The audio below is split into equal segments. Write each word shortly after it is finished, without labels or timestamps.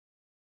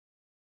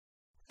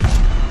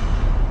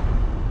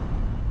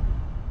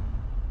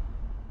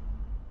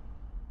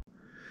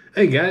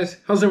Hey guys,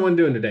 how's everyone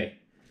doing today?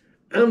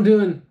 I'm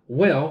doing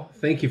well,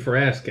 thank you for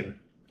asking.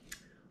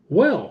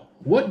 Well,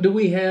 what do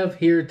we have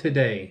here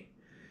today?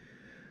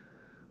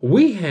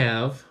 We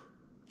have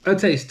a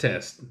taste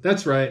test.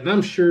 That's right, and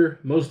I'm sure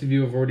most of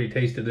you have already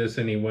tasted this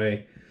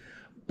anyway,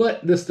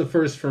 but this is the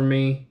first for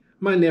me.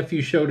 My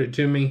nephew showed it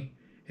to me,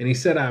 and he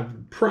said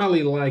I'd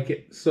probably like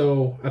it,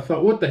 so I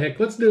thought, what the heck,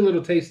 let's do a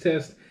little taste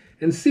test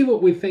and see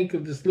what we think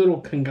of this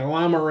little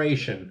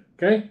conglomeration,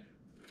 okay?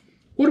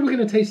 What are we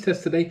going to taste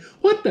test today?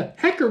 What the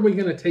heck are we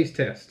going to taste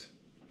test?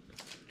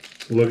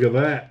 Look at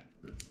that.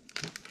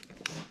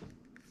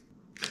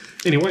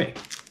 Anyway,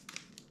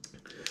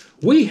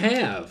 we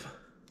have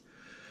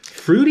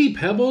Fruity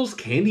Pebbles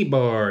candy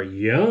bar.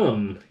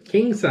 Yum.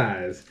 King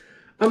size.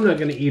 I'm not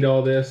going to eat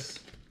all this.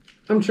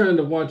 I'm trying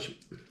to watch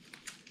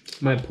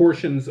my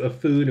portions of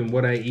food and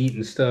what I eat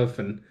and stuff.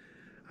 And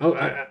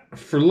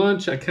for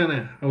lunch,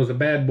 I was a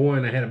bad boy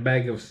and I had a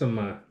bag of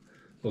some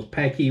those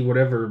Packy,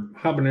 whatever,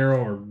 habanero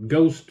or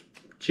ghost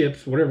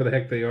chips, whatever the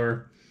heck they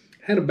are.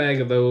 Had a bag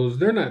of those.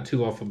 They're not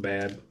too awful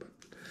bad.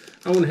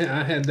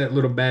 I had that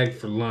little bag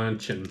for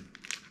lunch, and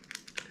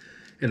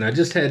I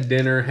just had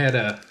dinner. Had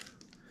a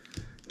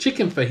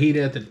chicken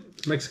fajita at the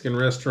Mexican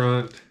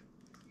restaurant,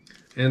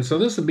 and so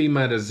this will be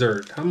my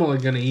dessert. I'm only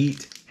going to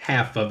eat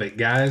half of it,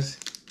 guys.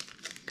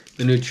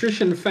 The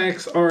nutrition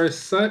facts are as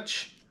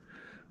such.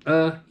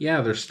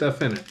 Yeah, there's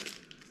stuff in it.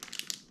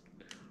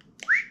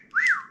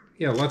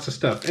 Yeah, lots of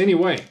stuff.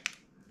 Anyway,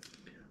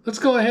 let's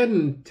go ahead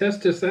and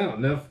test this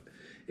out. Now,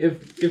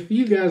 if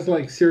you guys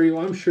like cereal,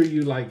 I'm sure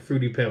you like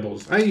Fruity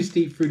Pebbles. I used to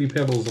eat Fruity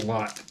Pebbles a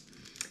lot.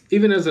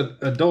 Even as an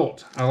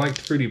adult, I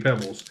liked Fruity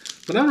Pebbles.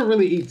 But I don't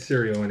really eat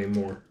cereal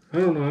anymore. I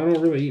don't know. I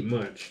don't really eat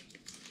much.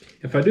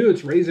 If I do,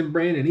 it's Raisin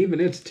Bran, and even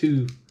it's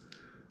too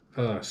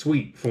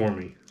sweet for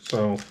me.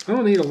 So I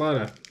don't eat a lot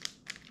of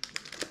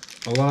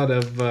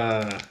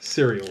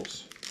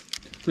cereals.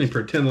 Let me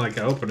pretend like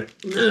I open it.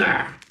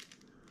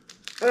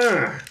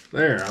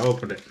 There, I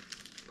opened it.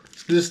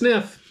 Let's do the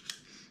sniff.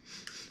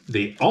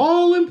 The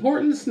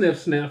all-important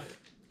sniff.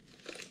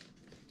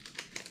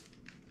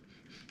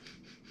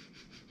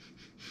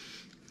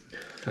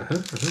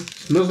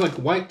 Smells like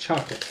white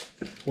chocolate,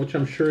 which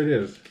I'm sure it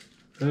is.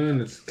 And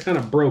it's kind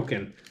of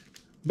broken,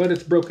 but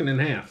it's broken in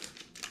half.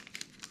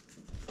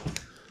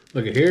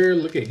 Look at here,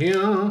 look at here.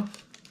 I'll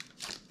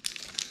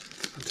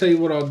tell you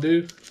what I'll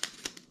do.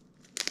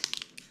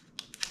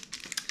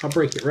 I'll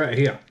break it right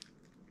here.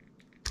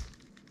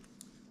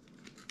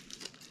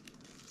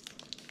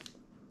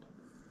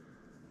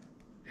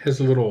 Has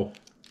a little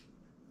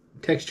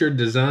textured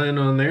design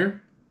on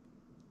there.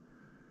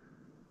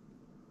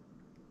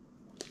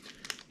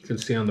 You can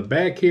see on the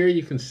back here,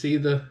 you can see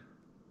the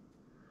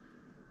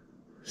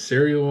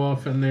cereal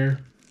off in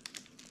there.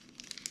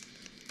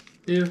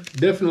 Yeah,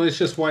 definitely it's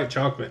just white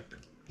chocolate.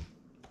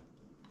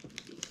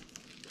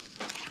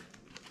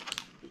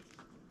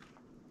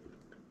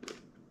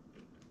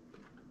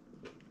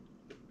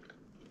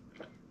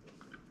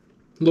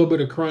 A little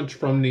bit of crunch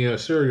from the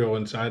cereal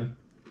inside.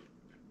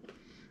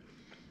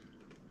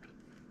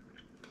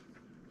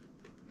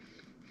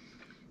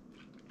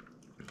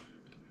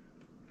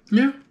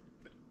 Yeah.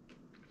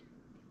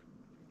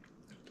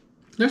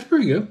 That's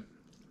pretty good.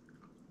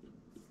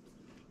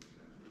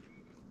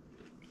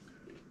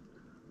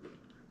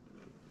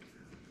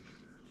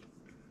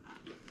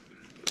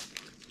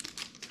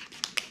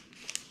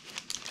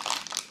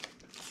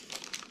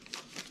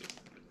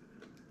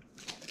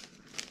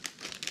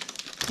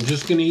 I'm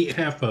just going to eat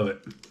half of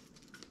it.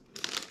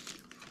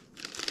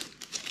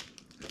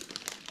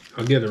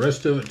 I'll give the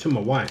rest of it to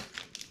my wife.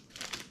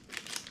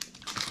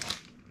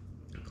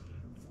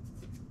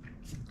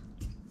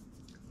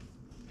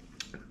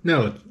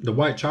 Now, the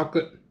white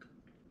chocolate,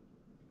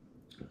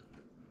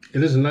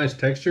 it is a nice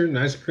texture,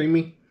 nice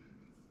creamy.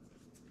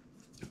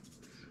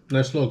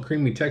 Nice little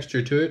creamy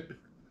texture to it.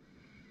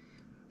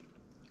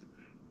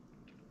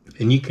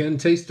 And you can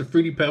taste the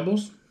Fruity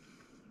Pebbles.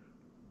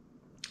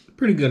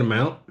 Pretty good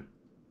amount.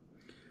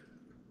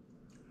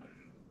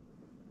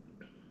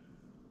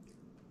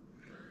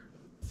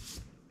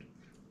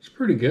 It's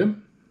pretty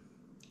good.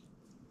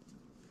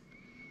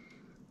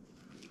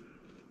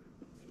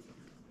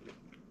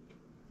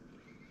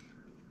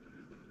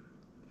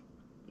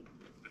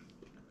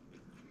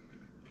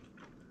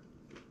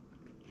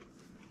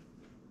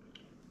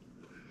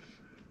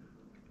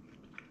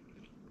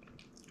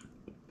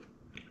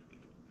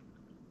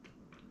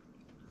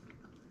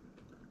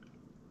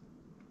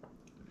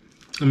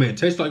 I mean, it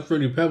tastes like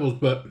Fruity Pebbles,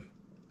 but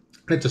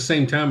at the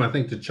same time, I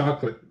think the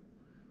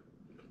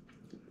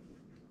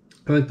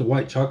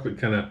white chocolate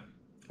kind of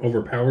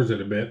overpowers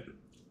it a bit.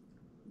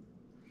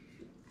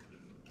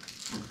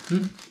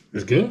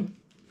 It's good.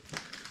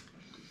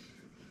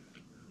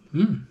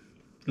 I'm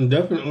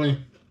definitely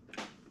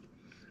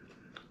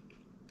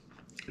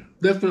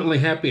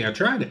happy I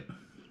tried it.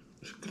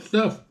 It's good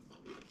stuff.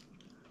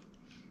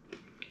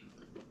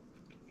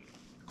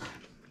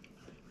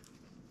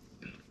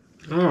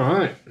 All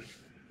right.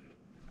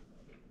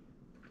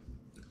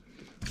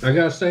 I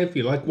gotta say, if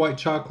you like white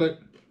chocolate,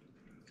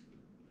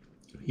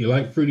 you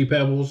like Fruity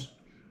Pebbles,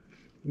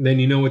 then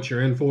you know what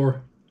you're in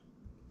for.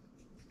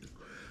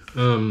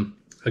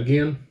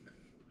 Again,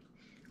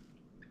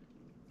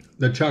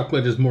 the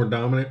chocolate is more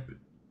dominant,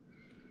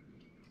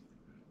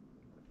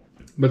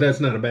 but that's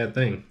not a bad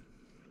thing.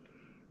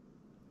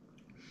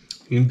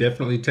 You can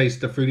definitely taste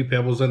the Fruity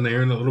Pebbles in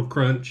there and a little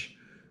crunch.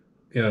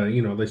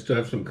 You know, they still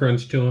have some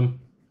crunch to them,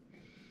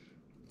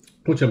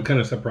 which I'm kind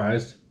of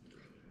surprised.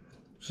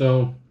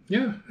 So,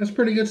 yeah, that's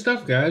pretty good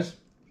stuff, guys.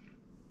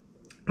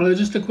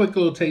 Just a quick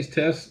little taste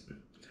test.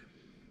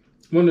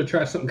 Wanted to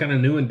try something kind of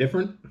new and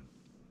different.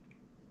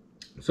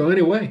 So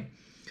anyway,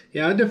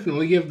 yeah, I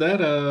definitely give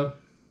that a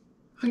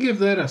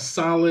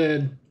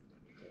solid,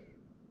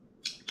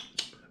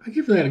 I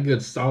give that a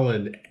good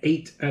solid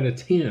 8 out of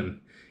 10.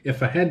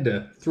 If I had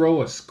to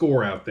throw a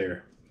score out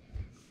there,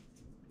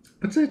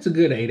 I'd say it's a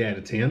good 8 out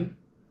of 10.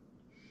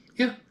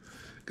 Yeah,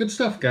 good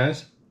stuff,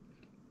 guys.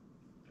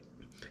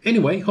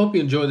 Anyway, hope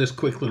you enjoy this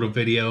quick little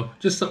video.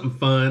 Just something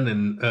fun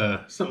and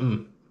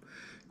something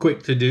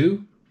quick to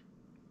do.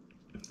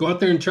 Go out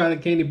there and try the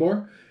candy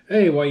bar.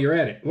 Hey, while you're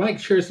at it, like,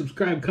 share,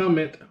 subscribe,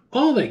 comment,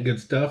 all that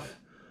good stuff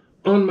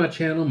on my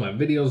channel, my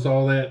videos,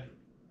 all that.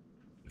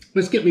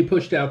 Let's get me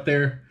pushed out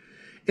there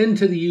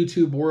into the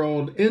YouTube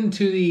world,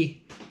 into the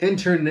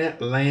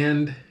internet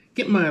land.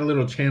 Get my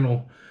little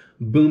channel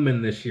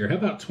booming this year. How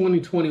about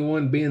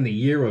 2021 being the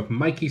year of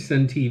Mikey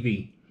Sun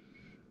TV?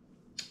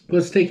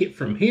 Let's take it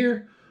from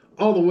here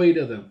all the way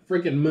to the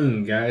freaking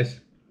moon, guys.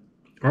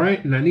 All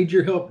right, and I need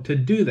your help to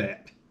do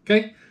that,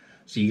 okay?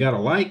 So you got to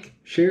like,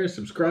 share,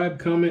 subscribe,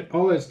 comment,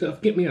 all that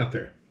stuff. Get me out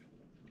there.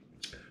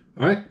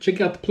 All right,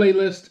 check out the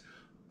playlist.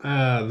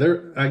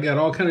 I got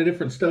all kind of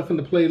different stuff in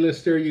the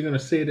playlist there. You're going to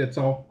see it. It's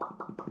all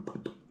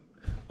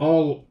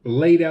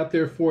laid out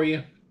there for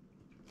you.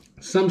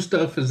 Some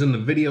stuff is in the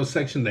video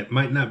section that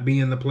might not be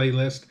in the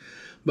playlist,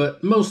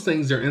 but most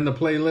things are in the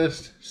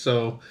playlist,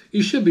 so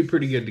you should be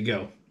pretty good to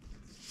go.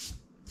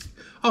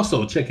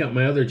 Also, check out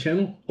my other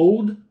channel,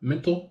 Old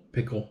Mental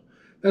Pickle.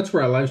 That's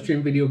where I live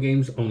stream video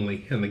games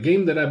only. And the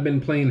game that I've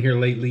been playing here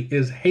lately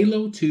is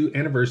Halo 2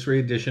 Anniversary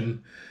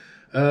Edition.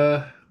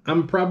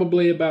 I'm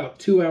probably about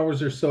 2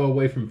 hours or so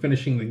away from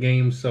finishing the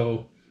game,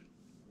 so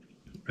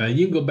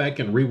you can go back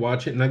and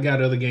rewatch it. And I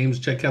got other games.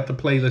 Check out the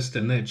playlist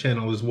in that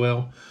channel as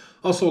well.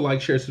 Also, like,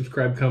 share,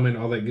 subscribe, comment,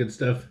 all that good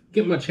stuff.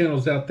 Get my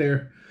channels out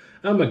there.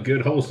 I'm a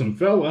good, wholesome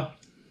fella.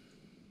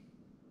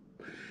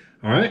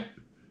 All right?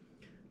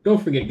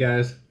 Don't forget,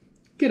 guys,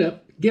 get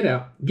up, get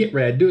out, get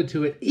rad, do it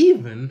to it,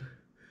 even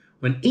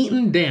when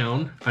eating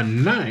down a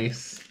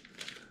nice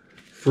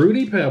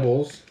Fruity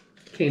Pebbles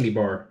candy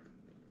bar.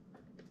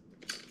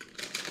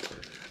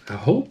 I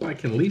hope I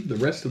can leave the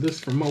rest of this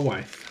for my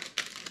wife.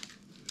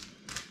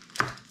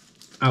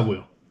 I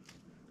will.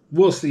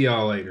 We'll see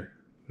y'all later.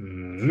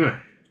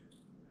 Mwah.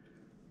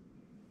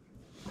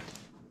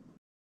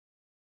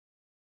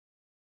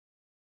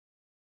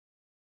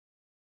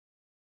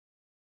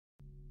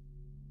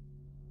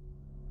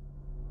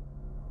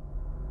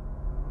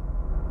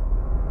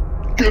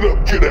 Get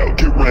up, get out,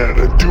 get rad,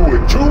 and